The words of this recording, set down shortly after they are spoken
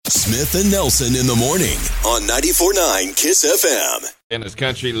Smith and Nelson in the morning on 94.9 KISS FM. And it's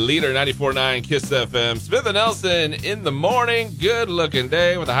country leader, 94.9 KISS FM. Smith and Nelson in the morning. Good looking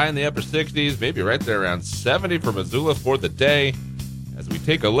day with a high in the upper 60s, maybe right there around 70 for Missoula for the day. As we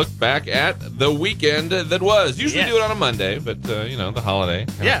take a look back at the weekend that was. Usually do it on a Monday, but, the holiday.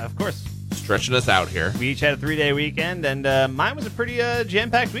 Yeah, of course. Stretching us out here. We each had a 3-day weekend, and mine was a pretty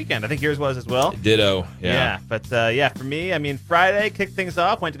jam-packed weekend. I think yours was as well. Ditto, yeah. But for me, Friday kicked things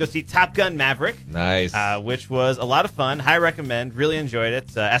off. Went to go see Top Gun Maverick. Nice. Which was a lot of fun. High recommend. Really enjoyed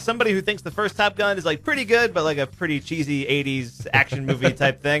it. As somebody who thinks the first Top Gun is pretty good, but a pretty cheesy 80s action movie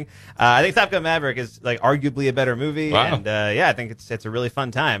type thing, I think Top Gun Maverick is arguably a better movie. Wow. And I think it's a really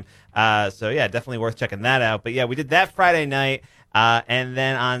fun time. Definitely worth checking that out. But we did that Friday night. And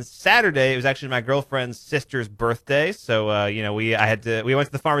then on Saturday, it was actually my girlfriend's sister's birthday. So, we went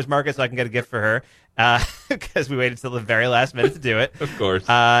to the farmer's market so I can get a gift for her, because we waited till the very last minute to do it. Of course.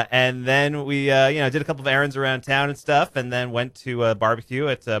 And then we, did a couple of errands around town and stuff, and then went to a barbecue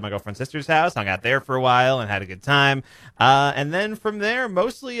at my girlfriend's sister's house, hung out there for a while and had a good time. And then from there,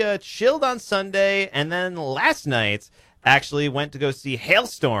 mostly chilled on Sunday. And then last night, actually went to go see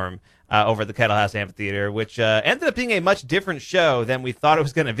Hailstorm over at the Kettle House Amphitheater, which ended up being a much different show than we thought it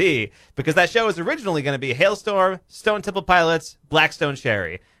was going to be, because that show was originally going to be Hailstorm, Stone Temple Pilots, Blackstone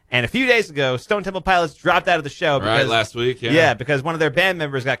Cherry. And a few days ago, Stone Temple Pilots dropped out of the show. Right, last week, yeah. Yeah, because one of their band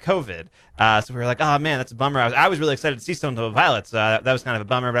members got COVID. So we were like, oh, man, that's a bummer. I was really excited to see Stone Temple Pilots. That was kind of a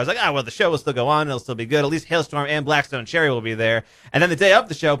bummer. But I was like, the show will still go on. It'll still be good. At least Hailstorm and Blackstone Cherry will be there. And then the day of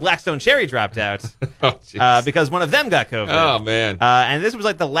the show, Blackstone Cherry dropped out because one of them got COVID. Oh, man. And this was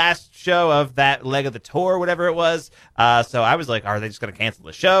the last show of that leg of the tour, whatever it was. So I was like, are they just going to cancel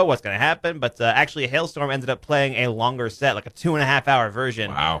the show? What's going to happen? But actually, Hailstorm ended up playing a longer set, a 2.5-hour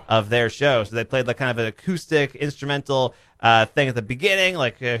version of their show. So they played kind of an acoustic, instrumental thing at the beginning,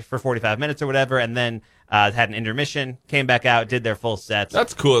 for 45 minutes or whatever, and then had an intermission, came back out, did their full sets.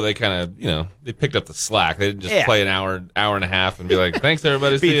 That's cool. They kind of, they picked up the slack. They didn't just play an hour and a half and be like, thanks,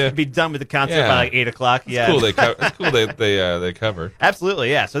 everybody. See ya. Be done with the concert by 8 o'clock. It's cool. It's cool they cover.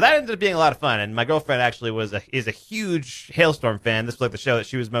 Absolutely, yeah. So that ended up being a lot of fun. And my girlfriend actually is a huge Hailstorm fan. This was the show that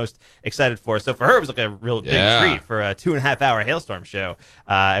she was most excited for. So for her, it was a real big treat for a 2.5-hour Hailstorm show.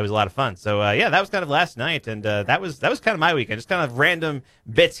 It was a lot of fun. So that was kind of last night, and that was kind of my weekend. Just kind of random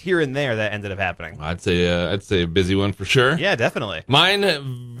bits here and there that ended up happening. I'd say a busy one for sure. Yeah, definitely.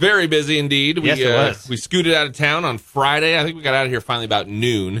 Mine, very busy indeed. Yes, it was. We scooted out of town on Friday. I think we got out of here finally about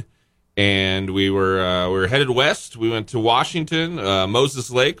noon, and we were headed west. We went to Washington, Moses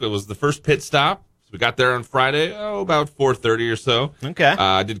Lake. It was the first pit stop. So we got there on Friday, about 4:30 or so.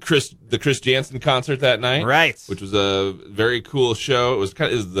 Okay. Did the Chris Jansen concert that night, right? Which was a very cool show. It was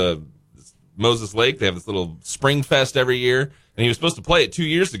the Moses Lake. They have this little spring fest every year. And he was supposed to play it 2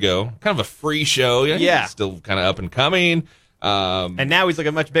 years ago. Kind of a free show. Yeah. He's still kind of up and coming. And now he's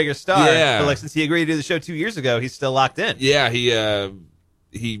a much bigger star. Yeah. But since he agreed to do the show 2 years ago, he's still locked in. Yeah, he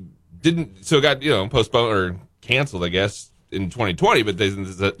didn't. So it got postponed or canceled, I guess, in 2020. But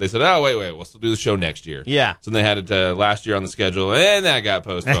they said, oh wait, we'll still do the show next year. Yeah. So they had it last year on the schedule, and that got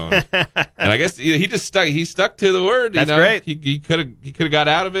postponed. And I guess he just stuck to the word. That's great. He could have got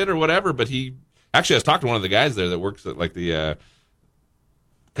out of it or whatever, but he. Actually, I was talking to one of the guys there that works at the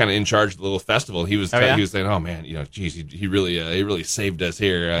kind of in charge of the little festival. He was he was saying, "Oh man, geez, he really saved us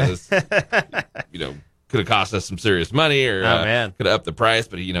here. This, could have cost us some serious money, or could have upped the price,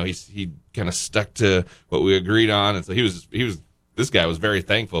 but he kind of stuck to what we agreed on, and so this guy was very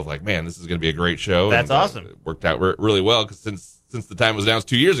thankful. Man, this is going to be a great show. That's awesome. It worked out really well because since the time was announced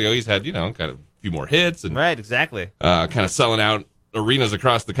 2 years ago, he's had kind of a few more hits and right, exactly, kind of selling out arenas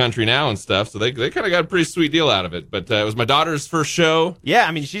across the country now and stuff, so they kind of got a pretty sweet deal out of it. But it was my daughter's first show.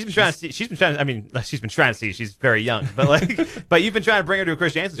 Yeah, she's been trying to see. She's very young, but but you've been trying to bring her to a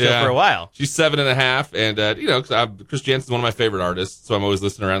Chris Jansen show for a while. She's 7.5, and cause Chris Jansen's one of my favorite artists, so I'm always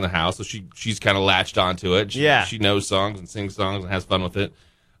listening around the house. So she's kind of latched onto it. She knows songs and sings songs and has fun with it.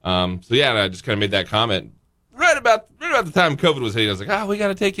 And I just kind of made that comment right about the time COVID was hitting. I was like, we got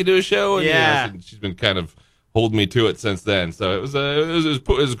to take you to a show. And, and she's been kind of holding me to it since then. So it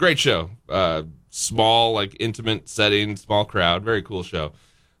was a great show. Small, intimate setting, small crowd, very cool show.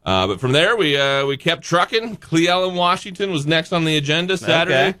 But from there we kept trucking. Cle Elum, Washington was next on the agenda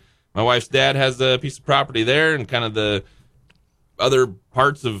Saturday. Okay. My wife's dad has a piece of property there, and kind of the other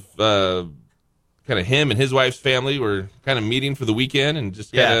parts of kind of him and his wife's family were kind of meeting for the weekend, and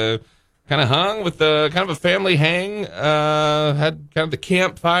just kind of hung with kind of a family hang. Had kind of the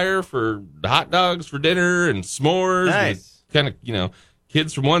campfire for hot dogs for dinner and s'mores. Nice. And kind of,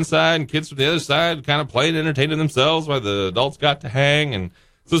 kids from one side and kids from the other side kind of playing, entertaining themselves while the adults got to hang. And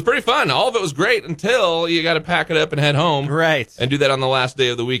So it was pretty fun. All of it was great until you got to pack it up and head home. Right. And do that on the last day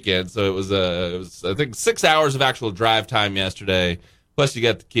of the weekend. So it was I think 6 hours of actual drive time yesterday. Plus you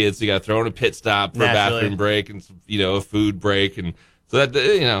got the kids, so you got to throw in a pit stop for a bathroom break and, a food break. And so that,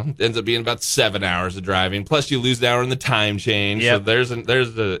 ends up being about 7 hours of driving. Plus you lose an hour in the time change. Yep. So there's an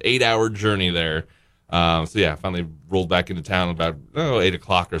 8-hour journey there. Finally rolled back into town about 8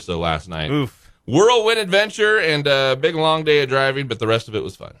 o'clock or so last night. Oof. Whirlwind adventure and a big long day of driving, but the rest of it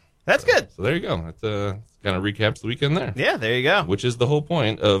was fun. That's good. So there you go. That kind of recaps the weekend there. Yeah, there you go. Which is the whole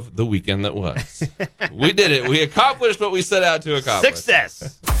point of the weekend that was. We did it. We accomplished what we set out to accomplish.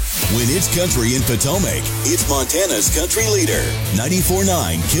 Success. When it's country in Potomac, it's Montana's country leader,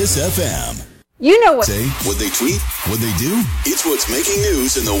 94.9 KISS FM. You know what? Say, what they tweet, what they do, it's what's making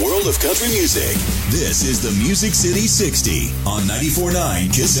news in the world of country music. This is the Music City 60 on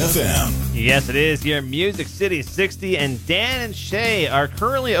 94.9 KISS FM. Yes, it is your Music City 60, and Dan and Shay are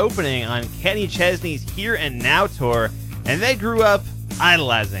currently opening on Kenny Chesney's Here and Now tour, and they grew up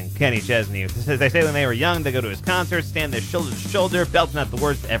idolizing Kenny Chesney. They say when they were young, they go to his concerts, stand there shoulder to shoulder, belting out the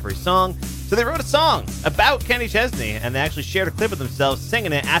words to every song. So they wrote a song about Kenny Chesney, and they actually shared a clip of themselves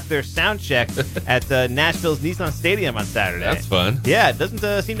singing it at their sound check at Nashville's Nissan Stadium on Saturday. That's fun. Yeah, it doesn't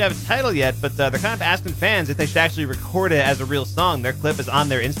seem to have a title yet, but they're kind of asking fans if they should actually record it as a real song. Their clip is on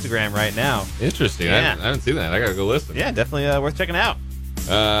their Instagram right now. Interesting. Yeah. I haven't seen that. I got to go listen. Yeah, definitely worth checking out.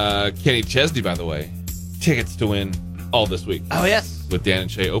 Kenny Chesney, by the way, tickets to win all this week. Oh, yes. With Dan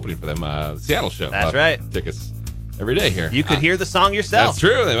and Shay opening for them, the Seattle show. That's right. Tickets every day here. You could hear the song yourself. That's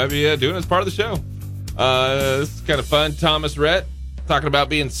true. They might be doing it as part of the show. This is kind of fun. Thomas Rhett talking about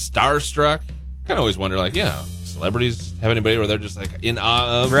being starstruck. Kind of always wonder, celebrities have anybody where they're just in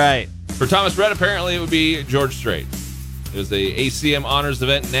awe of? Right. For Thomas Rhett, apparently it would be George Strait. It was a ACM Honors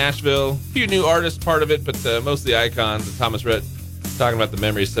event in Nashville. A few new artists part of it, but most of the icons. And Thomas Rhett, talking about the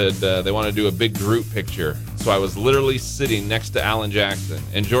memory, said they want to do a big group picture. So I was literally sitting next to Alan Jackson,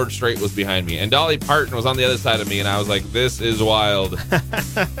 and George Strait was behind me, and Dolly Parton was on the other side of me, and I was like, this is wild.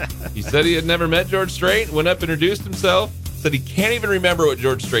 He said he had never met George Strait, went up, introduced himself, said he can't even remember what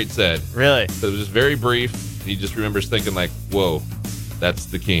George Strait said. Really? So it was just very brief. He just remembers thinking whoa, that's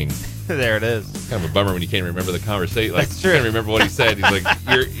the king. There it is. It's kind of a bummer when you can't remember the conversation. That's true. You can't remember what he said. He's like,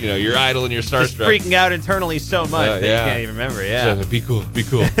 you're idol and you're starstruck. Just freaking out internally so much that you can't even remember. Yeah. So, be cool.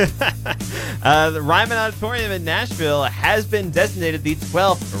 The Ryman Auditorium in Nashville has been designated the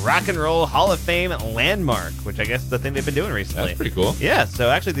 12th Rock and Roll Hall of Fame landmark, which I guess is the thing they've been doing recently. That's pretty cool. Yeah. So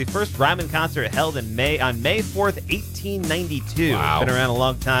actually, the first Ryman concert held on May 4th, 1892. Wow. It's been around a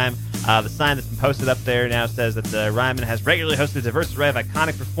long time. The sign that's been posted up there now says that Ryman has regularly hosted a diverse array of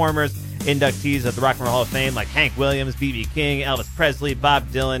iconic performers, inductees of the Rock and Roll Hall of Fame like Hank Williams, B.B. King, Elvis Presley, Bob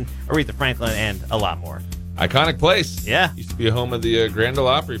Dylan, Aretha Franklin, and a lot more. Iconic place. Yeah. Used to be a home of the Grand Ole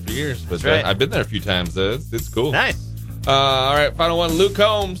Opry for years. But That's right. I've been there a few times. It's cool. Nice. All right, final one. Luke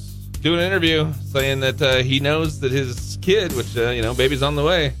Combs doing an interview saying that he knows that his kid, which, baby's on the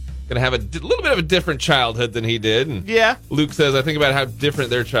way, going to have a little bit of a different childhood than he did. And yeah. Luke says, I think about how different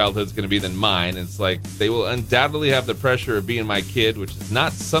their childhood's going to be than mine. It's like they will undoubtedly have the pressure of being my kid, which is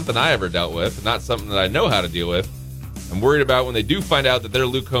not something I ever dealt with, not something that I know how to deal with. I'm worried about when they do find out that they're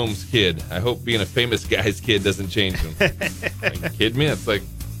Luke Combs' kid. I hope being a famous guy's kid doesn't change them. You kidding me? It's like,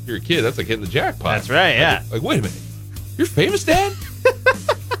 you're a kid. That's like hitting the jackpot. That's right, yeah. Like, wait a minute. You're famous, Dad?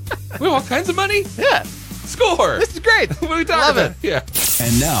 We have all kinds of money? Yeah. Score! This is great. What are we talking about? Yeah.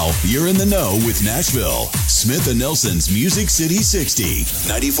 And now, you're in the know with Nashville. Smith & Nelson's Music City 60.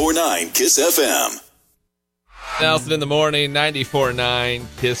 94.9 KISS FM. Nelson in the morning, 94.9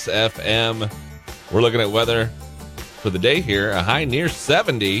 KISS FM. We're looking at weather for the day here. A high near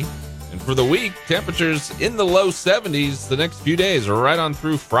 70. And for the week, temperatures in the low 70s the next few days, right on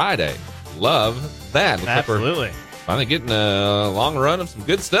through Friday. Love that. Looks Absolutely. Like we're finally getting a long run of some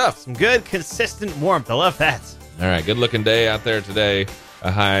good stuff. Some good, consistent warmth. I love that. All right, good looking day out there today.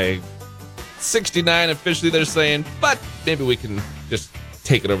 A high 69 officially, they're saying, but maybe we can just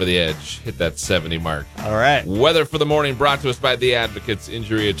take it over the edge, hit that 70 mark. All right. Weather for the morning brought to us by the Advocates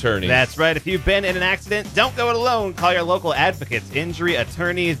Injury Attorney. That's right. If you've been in an accident, don't go it alone. Call your local Advocates Injury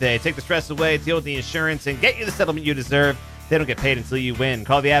Attorney. They take the stress away, deal with the insurance, and get you the settlement you deserve. They don't get paid until you win.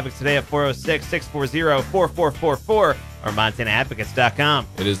 Call the Advocates today at 406-640-4444 or MontanaAdvocates.com.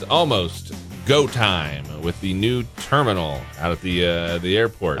 It is almost go time with the new terminal out at the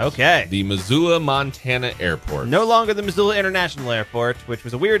airport. Okay. The Missoula, Montana Airport. No longer the Missoula International Airport, which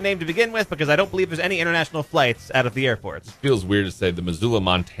was a weird name to begin with because I don't believe there's any international flights out of the airport. It feels weird to say the Missoula,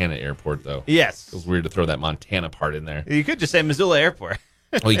 Montana Airport, though. Yes. It feels weird to throw that Montana part in there. You could just say Missoula Airport.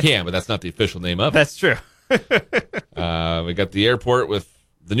 Well, you can, but that's not the official name of it. That's true. We got the airport with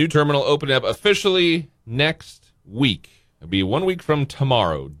the new terminal opening up officially next week. It'll be 1 week from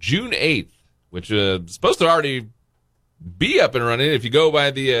tomorrow, June 8th, which is supposed to already be up and running if you go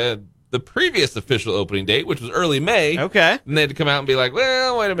by the previous official opening date, which was early May. Okay. And they had to come out and be like,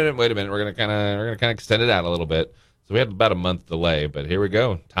 well, wait a minute. We're gonna kind of extend it out a little bit. So we had about a month delay, but here we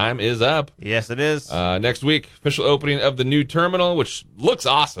go. Time is up. Yes, it is. Next week, official opening of the new terminal, which looks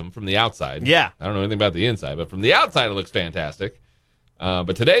awesome from the outside. Yeah. I don't know anything about the inside, but from the outside, it looks fantastic.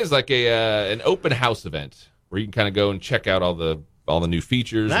 But today is like an open house event where you can kind of go and check out all the new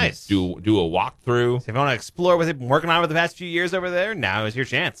features. Nice. And do a walkthrough. So if you want to explore what they've been working on over the past few years over there, now is your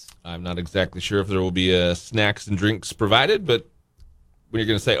chance. I'm not exactly sure if there will be snacks and drinks provided, but when you're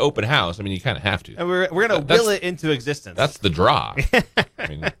going to say open house, I mean, you kind of have to. And we're going to will it into existence. That's the draw. I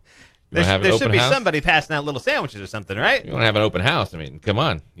mean, there should be somebody passing out little sandwiches or something, right? You want to have an open house. I mean, come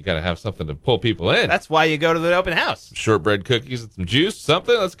on. You got to have something to pull people in. That's why you go to the open house. Shortbread cookies and some juice,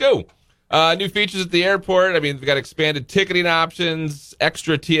 something. Let's go. New features at the airport. I mean, we've got expanded ticketing options,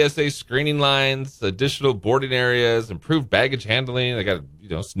 extra TSA screening lines, additional boarding areas, improved baggage handling. They got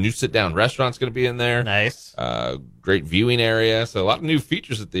new sit-down restaurants going to be in there. Nice. Great viewing area. So a lot of new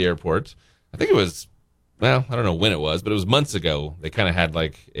features at the airport. I think it was, well, I don't know when it was, but it was months ago. They kind of had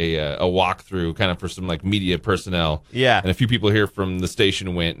like a walkthrough kind of for some like media personnel. Yeah. And a few people here from the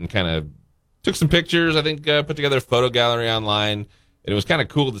station went and kind of took some pictures. I think put together a photo gallery online. And it was kind of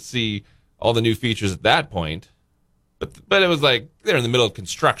cool to see all the new features at that point. But it was like they're in the middle of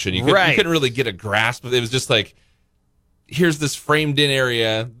construction. You couldn't really get a grasp of it. It was just like, here's this framed in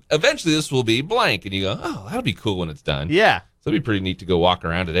area. Eventually this will be blank. And you go, oh, that'll be cool when it's done. Yeah. So it'd be pretty neat to go walk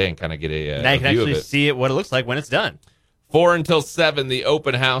around today and kind of get a now you can view actually of it. see it, what it looks like when it's done. 4 until 7, the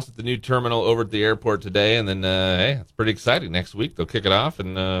open house at the new terminal over at the airport today. And then, hey, it's pretty exciting. Next week they'll kick it off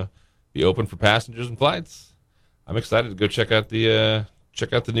and be open for passengers and flights. I'm excited to go check out the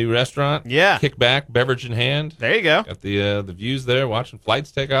new restaurant. Yeah. Kick back, beverage in hand. There you go. Got the views there, watching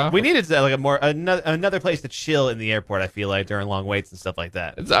flights take off. We needed like another place to chill in the airport, I feel like, during long waits and stuff like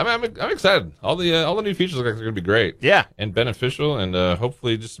that. I'm excited. All the new features look like they're going to be great. Yeah. And beneficial, and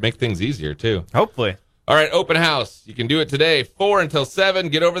hopefully just make things easier, too. Hopefully. All right, open house. You can do it today, 4 until 7.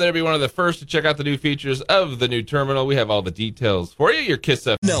 Get over there, be one of the first to check out the new features of the new terminal. We have all the details for you. Your Kiss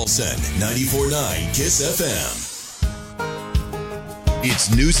FM. Nelson, 94.9 Kiss FM.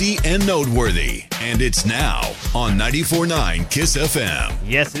 It's newsy and noteworthy, and it's now on 94.9 Kiss FM.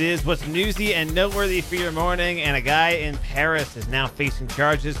 Yes, it is. What's newsy and noteworthy for your morning, and a guy in Paris is now facing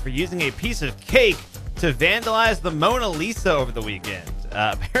charges for using a piece of cake to vandalize the Mona Lisa over the weekend.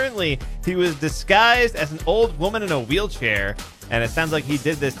 Apparently, he was disguised as an old woman in a wheelchair, and it sounds like he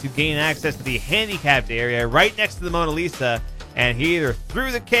did this to gain access to the handicapped area right next to the Mona Lisa, and he either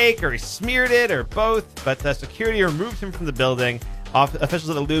threw the cake or he smeared it or both, but security removed him from the building. Officials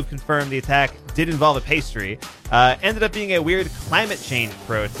at the Louvre confirmed the attack did involve a pastry. Ended up being a weird climate change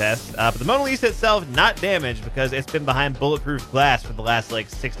protest. But the Mona Lisa itself not damaged because it's been behind bulletproof glass for the last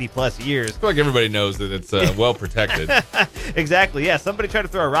 60 plus years. I feel like everybody knows that it's well protected. Exactly, yeah. Somebody tried to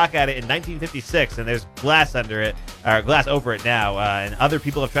throw a rock at it in 1956, and there's glass under it, or glass over it now. And other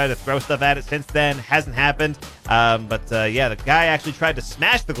people have tried to throw stuff at it since then. Hasn't happened. But the guy actually tried to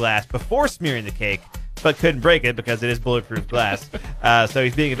smash the glass before smearing the cake, but couldn't break it because it is bulletproof glass. So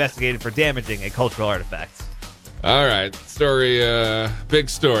he's being investigated for damaging a cultural artifact. All right. Story, big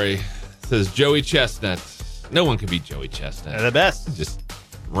story. It says Joey Chestnut. No one can beat Joey Chestnut. They're the best. Just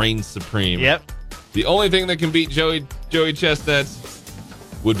reigns supreme. Yep. The only thing that can beat Joey Chestnut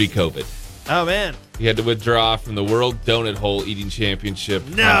would be COVID. Oh, man. He had to withdraw from the World Donut Hole Eating Championship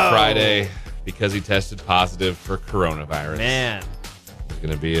on Friday because he tested positive for coronavirus. Man. There's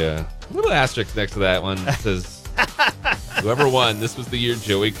going to be a little asterisk next to that one that says, whoever won, this was the year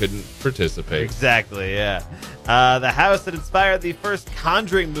Joey couldn't participate. Exactly, yeah. The house that inspired the first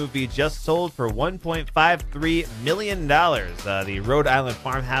Conjuring movie just sold for $1.53 million. The Rhode Island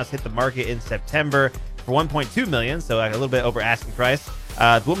farmhouse hit the market in September for $1.2 million, so a little bit over asking price.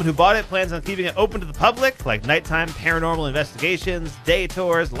 The woman who bought it plans on keeping it open to the public, like nighttime paranormal investigations, day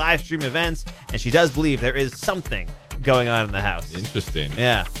tours, live stream events, and she does believe there is something going on in the house. Interesting.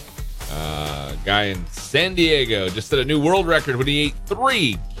 Yeah. Guy in San Diego just set a new world record when he ate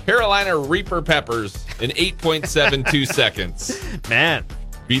 3 Carolina Reaper peppers in 8.72 seconds. Man.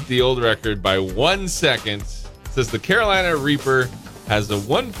 Beat the old record by 1 second. Says the Carolina Reaper has a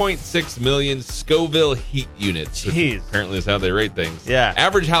 1.6 million Scoville heat units. Jeez. Apparently is how they rate things. Yeah.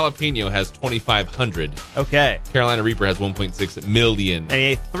 Average jalapeno has 2,500. Okay. Carolina Reaper has 1.6 million. And he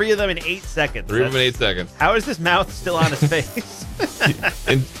ate 3 of them in 8 seconds. 3 of them in 8 seconds. How is his mouth still on his face?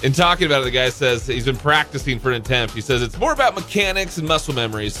 In talking about it, the guy says he's been practicing for an attempt. He says it's more about mechanics and muscle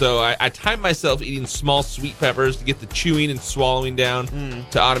memory. So I time myself eating small sweet peppers to get the chewing and swallowing down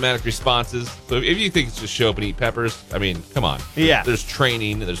to automatic responses. So if you think it's just show up and eat peppers, I mean, come on. Yeah. There's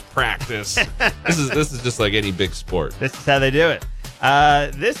training, there's practice. This is just like any big sport. This is how they do it.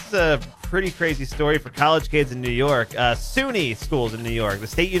 This is a pretty crazy story for college kids in New York. SUNY schools in New York, the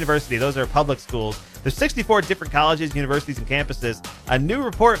State University, those are public schools. There's 64 different colleges, universities, and campuses. A new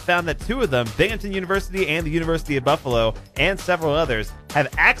report found that 2 of them, Binghamton University and the University of Buffalo, and several others,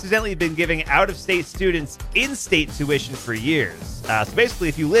 have accidentally been giving out-of-state students in-state tuition for years. So basically,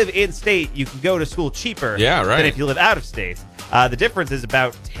 if you live in-state, you can go to school cheaper than if you live out-of-state. The difference is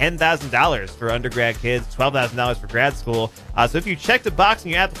about $10,000 for undergrad kids, $12,000 for grad school. So if you checked a box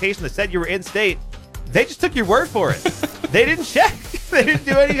in your application that said you were in-state, they just took your word for it. They didn't check. They didn't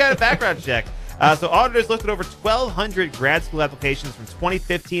do any kind of background check. So auditors looked at over 1,200 grad school applications from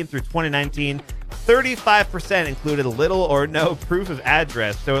 2015 through 2019. 35% included little or no proof of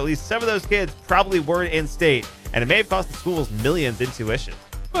address. So at least some of those kids probably weren't in-state, and it may have cost the schools millions in tuition.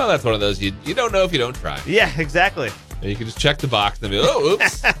 Well, that's one of those you don't know if you don't try. Yeah, exactly. You can just check the box and be, oh,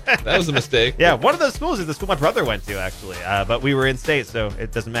 oops, that was a mistake. Yeah, one of those schools is the school my brother went to, actually. But we were in-state, so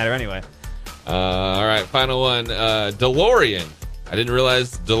it doesn't matter anyway. All right, final one. DeLorean. I didn't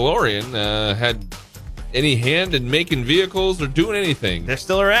realize DeLorean had any hand in making vehicles or doing anything. They're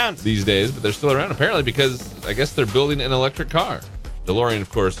still around these days, but they're still around apparently because I guess they're building an electric car. DeLorean, of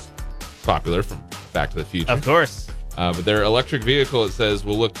course, popular from Back to the Future. Of course. But their electric vehicle, it says,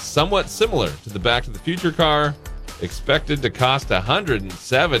 will look somewhat similar to the Back to the Future car, expected to cost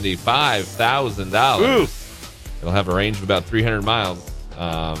 $175,000. It'll have a range of about 300 miles.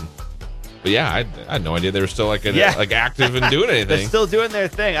 But yeah, I had no idea they were still like active and doing anything. They're still doing their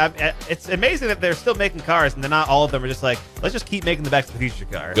thing. It's amazing that they're still making cars, and they're not all of them are just like, let's just keep making the Back to the Future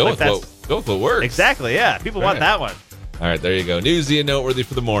car. Go with what works. Exactly, yeah. People want that one. All right, there you go. Newsy and noteworthy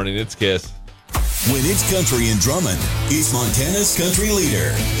for the morning. It's Kiss. When it's country and Drummond, it's Montana's country leader,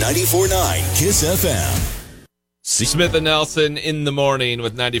 94.9 KISS FM. Smith and Nelson in the morning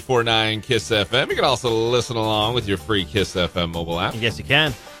with 94.9 KISS FM. You can also listen along with your free KISS FM mobile app. Yes, you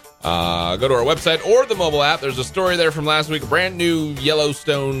can. Go to our website or the mobile app. There's a story there from last week. A brand new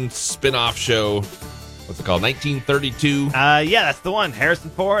Yellowstone spin-off show. What's it called? 1932? Yeah, that's the one.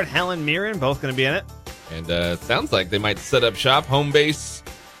 Harrison Ford, Helen Mirren, both going to be in it. And it sounds like they might set up shop, home base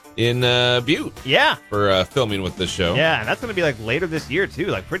in Butte. Yeah. For filming with this show. Yeah, and that's going to be like later this year, too,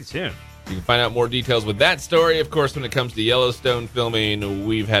 like pretty soon. You can find out more details with that story. Of course, when it comes to Yellowstone filming,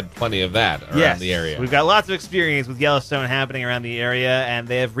 we've had plenty of that around the area. We've got lots of experience with Yellowstone happening around the area, and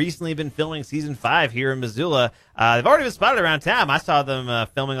they have recently been filming Season 5 here in Missoula. They've already been spotted around town. I saw them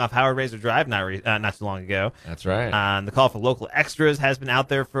filming off Howard Razor Drive not too long ago. That's right. The call for local extras has been out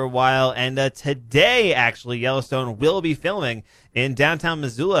there for a while, and today, actually, Yellowstone will be filming in downtown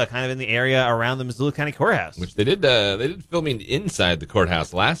Missoula, kind of in the area around the Missoula County Courthouse. Which they did filming inside the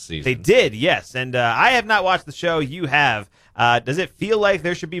courthouse last season. They did, yes. And I have not watched the show. You have. Does it feel like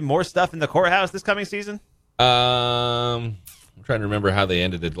there should be more stuff in the courthouse this coming season? I'm trying to remember how they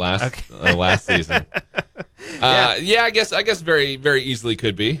ended it last season. I guess very, very easily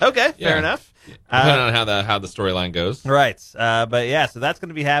could be. Okay, fair enough. Depending on how the storyline goes. Right. But yeah, so that's going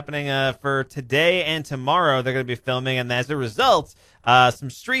to be happening for today and tomorrow. They're going to be filming, and as a result,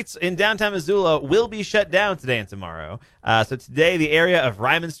 some streets in downtown Missoula will be shut down today and tomorrow. So today, the area of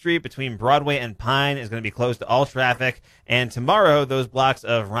Ryman Street between Broadway and Pine is going to be closed to all traffic. And tomorrow, those blocks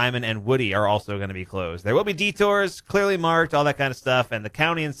of Ryman and Woody are also going to be closed. There will be detours, clearly marked, all that kind of stuff. And the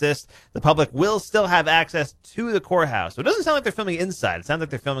county insists the public will still have access to the courthouse. So it doesn't sound like they're filming inside. It sounds like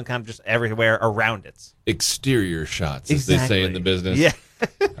they're filming kind of just everywhere around it. Exterior shots, as they say in the business. Yeah.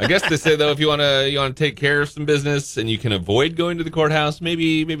 I guess they say, though, if you want to take care of some business and you can avoid going to the courthouse,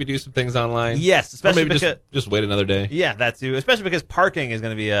 maybe do some things online. Yes, especially or maybe because just wait another day. Yeah, that too. Especially because parking is going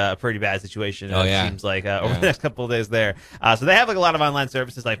to be a pretty bad situation. It seems like over the next couple of days there. So they have like a lot of online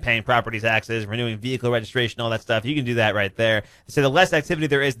services like paying property taxes, renewing vehicle registration, all that stuff. You can do that right there. They say the less activity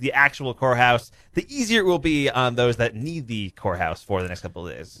there is at the actual courthouse, the easier it will be on those that need the courthouse for the next couple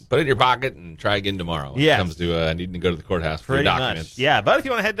of days. Put it in your pocket and try again tomorrow when it comes to needing to go to the courthouse for your documents. Much. Yeah, but if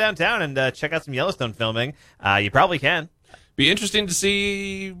you want to head downtown and check out some Yellowstone filming, you probably can. Be interesting to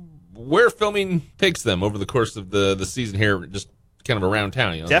see where filming takes them over the course of the season here, just kind of around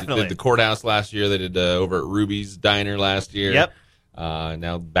town. Definitely. They did the courthouse last year. They did over at Ruby's Diner last year. Yep.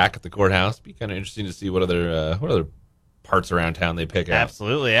 Now back at the courthouse. Be kind of interesting to see what other parts around town they pick out.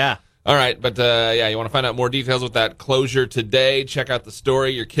 Absolutely, yeah. All right, but you want to find out more details with that closure today, check out the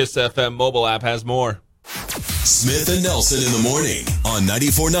story. Your Kiss FM mobile app has more. Smith and Nelson in the morning on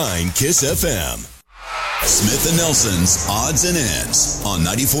 94.9 Kiss FM. Smith and Nelson's Odds and Ends on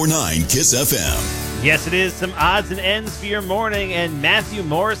 94.9 Kiss FM. Yes, it is some odds and ends for your morning, and Matthew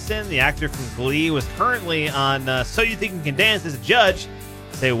Morrison, the actor from Glee, was currently on So You Think You Can Dance as a judge.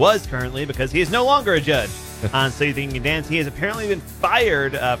 I say was currently because he is no longer a judge on So You Think You Can Dance. He has apparently been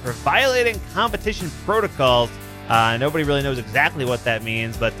fired for violating competition protocols. Nobody really knows exactly what that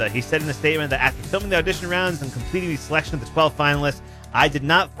means, but he said in a statement that after filming the audition rounds and completing the selection of the 12 finalists, I did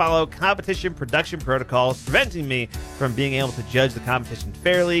not follow competition production protocols, preventing me from being able to judge the competition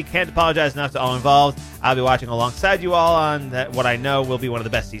fairly. Can't apologize enough to all involved. I'll be watching alongside you all on what I know will be one of the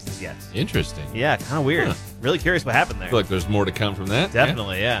best seasons yet. Interesting. Yeah, kind of weird. Huh. Really curious what happened there. I feel like there's more to come from that.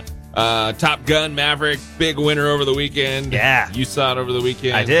 Definitely, yeah. Top Gun Maverick, big winner over the weekend. Yeah. You saw it over the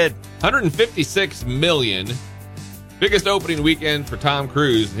weekend. I did. $156 million. Biggest opening weekend for Tom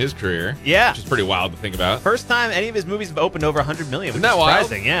Cruise in his career. Yeah. Which is pretty wild to think about. First time any of his movies have opened over $100 million, which Isn't that is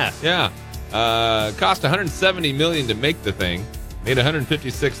surprising. Wild? Yeah. Yeah. Cost $170 million to make the thing. Made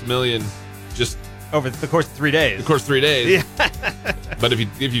 $156 million just over the course of 3 days. Of course, 3 days. Yeah. But if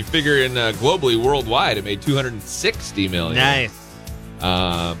you figure in globally, worldwide, it made $260 million. Nice.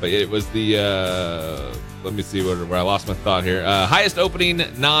 But it was the let me see where I lost my thought here. Highest opening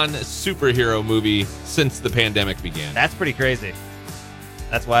non-superhero movie since the pandemic began. That's pretty crazy.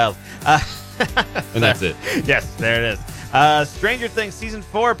 That's wild. And that's it. Yes, there it is. Stranger Things Season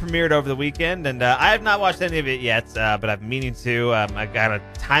 4 premiered over the weekend, and I have not watched any of it yet, but I've been meaning to. I got to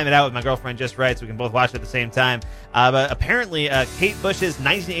time it out with my girlfriend just right so we can both watch it at the same time. But apparently, Kate Bush's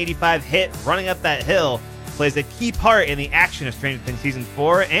 1985 hit, Running Up That Hill, plays a key part in the action of Stranger Things Season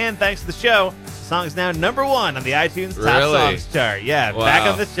 4, and thanks to the show, the song is now number 1 on the iTunes Top Songs chart. Yeah, wow. Back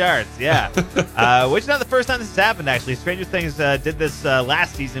on the charts, yeah. Which is not the first time this has happened, actually. Stranger Things did this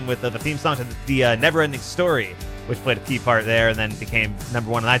last season with the theme song to the Never Ending Story, which played a key part there and then became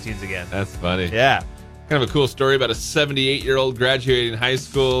number 1 on iTunes again. That's funny. Yeah. Kind of a cool story about a 78-year-old graduating high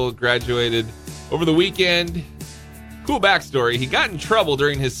school, graduated over the weekend. Cool backstory. He got in trouble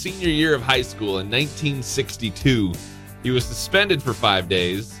during his senior year of high school in 1962. He was suspended for 5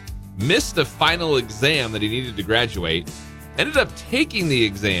 days, missed a final exam that he needed to graduate, ended up taking the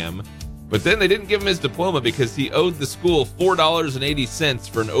exam, but then they didn't give him his diploma because he owed the school $4.80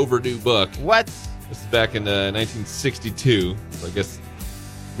 for an overdue book. What? This is back in 1962, so I guess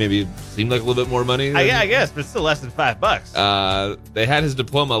maybe it seemed like a little bit more money. Yeah, I guess, but still less than $5. They had his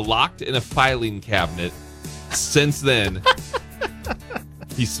diploma locked in a filing cabinet. Since then,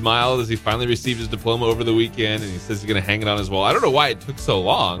 he smiled as he finally received his diploma over the weekend, and he says he's going to hang it on his wall. I don't know why it took so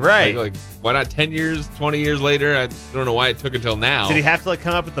long. Right. Like why not 10 years, 20 years later? I don't know why it took until now. Did he have to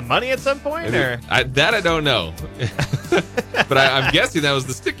come up with the money at some point? Or? I don't know. But I'm guessing that was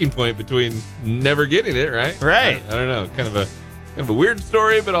the sticking point between never getting it, right? Right. I don't know. Kind of a weird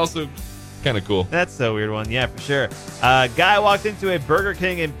story, but also kind of cool. That's a weird one, yeah, for sure. Guy walked into a Burger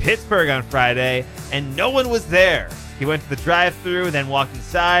King in Pittsburgh on Friday, and no one was there. He went to the drive-thru, then walked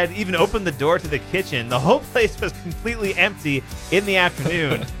inside, even opened the door to the kitchen. The whole place was completely empty in the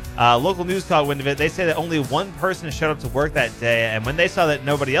afternoon. Local news caught wind of it. They say that only one person showed up to work that day, and when they saw that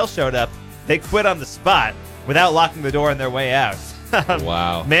nobody else showed up, they quit on the spot without locking the door on their way out.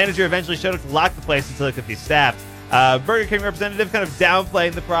 Wow. Manager eventually showed up to lock the place until it could be staffed. Burger King representative kind of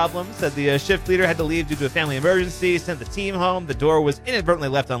downplaying the problem, said the shift leader had to leave due to a family emergency, sent the team home. The door was inadvertently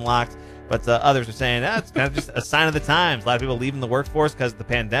left unlocked, but others are saying it's kind of just a sign of the times. A lot of people leaving the workforce because of the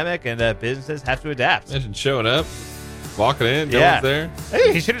pandemic, and businesses have to adapt. Imagine showing up, walking in, going there.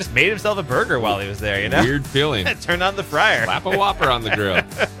 Hey, he should have just made himself a burger while he was there, you know? Weird feeling. Turned on the fryer. Slap a Whopper on the grill.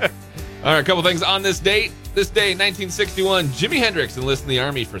 All right, a couple things on this date. This day, 1961, Jimi Hendrix enlists in the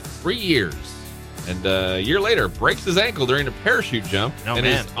Army for 3 years. And a year later, breaks his ankle during a parachute jump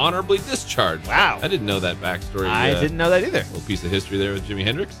is honorably discharged. Wow. I didn't know that backstory. I didn't know that either. A little piece of history there with Jimi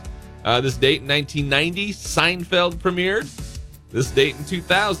Hendrix. This date in 1990, Seinfeld premiered. This date in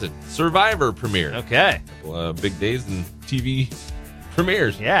 2000, Survivor premiered. Okay. Big days in TV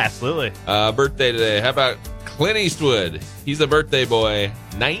premieres. Yeah, absolutely. Birthday today. How about Clint Eastwood? He's a birthday boy.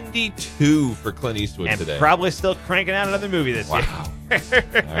 92 for Clint Eastwood today. Probably still cranking out another movie this year. Wow. All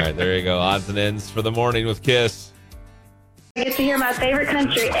right, there you go. Odds and ends for the morning with Kiss. I get to hear my favorite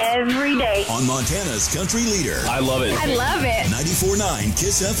country every day. On Montana's country leader. I love it. I love it. 94.9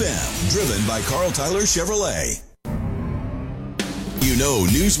 Kiss FM. Driven by Carl Tyler Chevrolet. You know,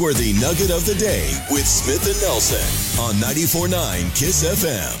 newsworthy nugget of the day with Smith and Nelson on 94.9 KISS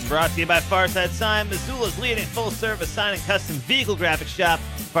FM. Brought to you by Farside Sign, Missoula's leading full-service sign and custom vehicle graphic shop.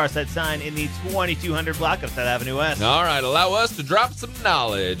 Farside Sign in the 2200 block of South Avenue West. All right, allow us to drop some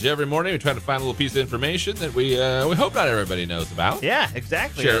knowledge. Every morning we try to find a little piece of information that we hope not everybody knows about. Yeah,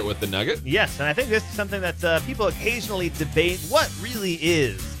 exactly. Share it with the nugget. Yes, and I think this is something that people occasionally debate. What really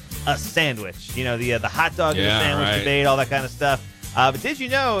is a sandwich? You know, the hot dog and the sandwich debate, all that kind of stuff. But did you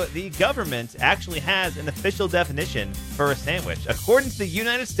know the government actually has an official definition for a sandwich? According to the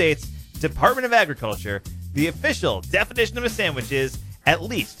United States Department of Agriculture, the official definition of a sandwich is at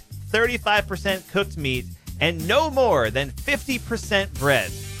least 35% cooked meat and no more than 50%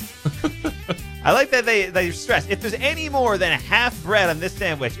 bread. I like that they stress, if there's any more than a half bread on this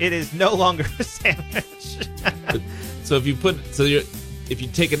sandwich, it is no longer a sandwich. So if you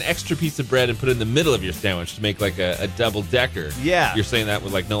take an extra piece of bread and put it in the middle of your sandwich to make like a double decker, you're saying that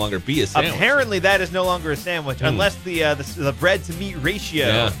would like no longer be a sandwich. Apparently, that is no longer a sandwich unless the bread to meat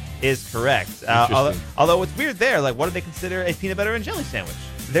ratio is correct. Although what's weird there, like what do they consider a peanut butter and jelly sandwich?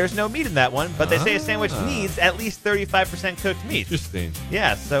 There's no meat in that one, but they say a sandwich needs at least 35% cooked meat. Interesting.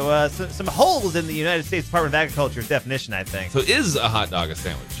 Yeah, so some holes in the United States Department of Agriculture's definition, I think. So is a hot dog a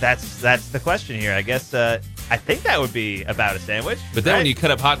sandwich? That's the question here. I guess I think that would be about a sandwich. But then when you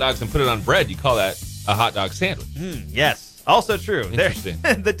cut up hot dogs and put it on bread, you call that a hot dog sandwich. Yes, also true. Interesting.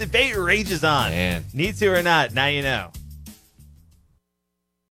 The debate rages on. Man. Need to or not, now you know.